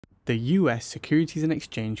The US Securities and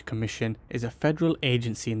Exchange Commission is a federal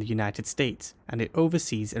agency in the United States, and it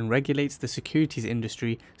oversees and regulates the securities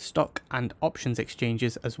industry, stock and options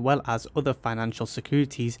exchanges, as well as other financial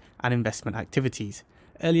securities and investment activities.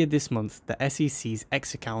 Earlier this month, the SEC's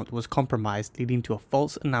X account was compromised, leading to a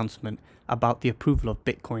false announcement about the approval of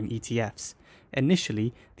Bitcoin ETFs.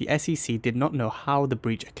 Initially, the SEC did not know how the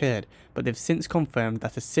breach occurred, but they've since confirmed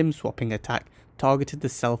that a SIM swapping attack targeted the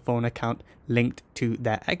cell phone account linked to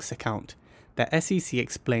their X account. The SEC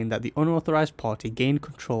explained that the unauthorized party gained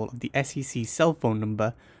control of the SEC's cell phone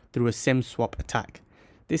number through a SIM swap attack.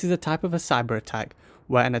 This is a type of a cyber attack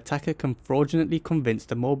where an attacker can fraudulently convince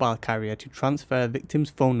the mobile carrier to transfer a victim's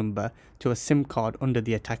phone number to a SIM card under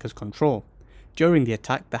the attacker's control. During the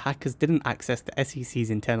attack, the hackers didn't access the SEC's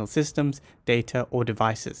internal systems, data, or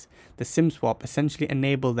devices. The SIM swap essentially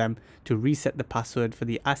enabled them to reset the password for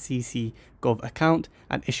the SEC Gov account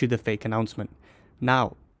and issue the fake announcement.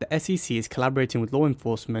 Now, the SEC is collaborating with law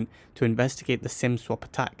enforcement to investigate the SIM swap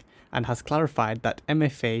attack and has clarified that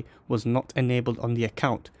MFA was not enabled on the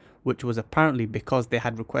account, which was apparently because they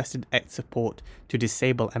had requested X support to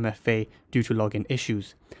disable MFA due to login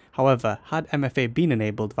issues. However, had MFA been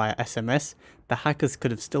enabled via SMS, the hackers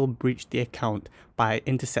could have still breached the account by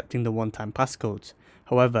intercepting the one-time passcodes.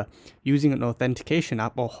 However, using an authentication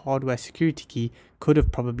app or hardware security key could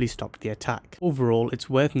have probably stopped the attack. Overall, it's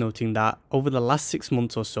worth noting that over the last 6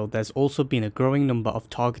 months or so, there's also been a growing number of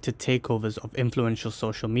targeted takeovers of influential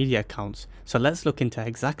social media accounts. So let's look into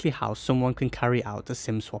exactly how someone can carry out a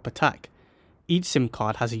SIM swap attack. Each SIM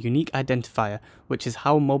card has a unique identifier, which is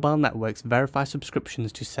how mobile networks verify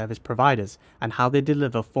subscriptions to service providers and how they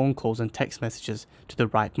deliver phone calls and text messages to the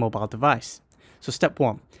right mobile device. So step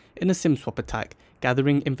 1. In a SIM swap attack,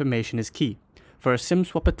 gathering information is key. For a SIM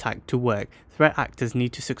swap attack to work, threat actors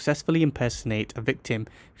need to successfully impersonate a victim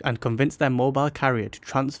and convince their mobile carrier to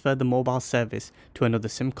transfer the mobile service to another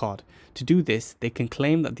SIM card. To do this, they can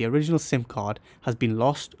claim that the original SIM card has been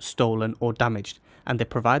lost, stolen, or damaged, and they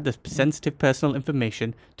provide the sensitive personal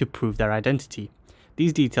information to prove their identity.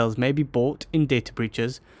 These details may be bought in data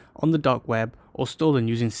breaches, on the dark web, or stolen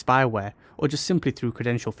using spyware, or just simply through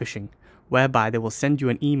credential phishing, whereby they will send you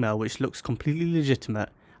an email which looks completely legitimate,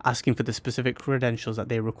 asking for the specific credentials that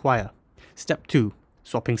they require. Step 2.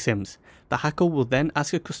 Swapping SIMs. The hacker will then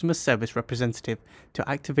ask a customer service representative to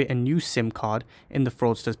activate a new SIM card in the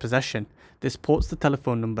fraudster's possession. This ports the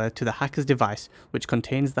telephone number to the hacker's device, which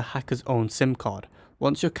contains the hacker's own SIM card.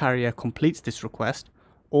 Once your carrier completes this request,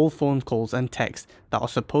 all phone calls and texts that are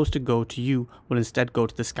supposed to go to you will instead go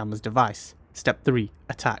to the scammer's device. Step 3.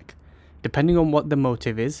 Attack. Depending on what the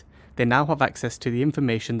motive is, they now have access to the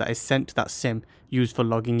information that is sent to that SIM used for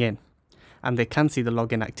logging in, and they can see the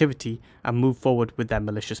login activity and move forward with their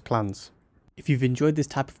malicious plans. If you've enjoyed this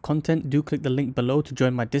type of content, do click the link below to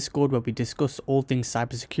join my Discord where we discuss all things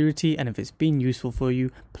cybersecurity, and if it's been useful for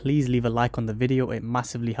you, please leave a like on the video. It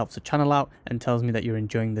massively helps the channel out and tells me that you're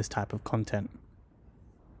enjoying this type of content.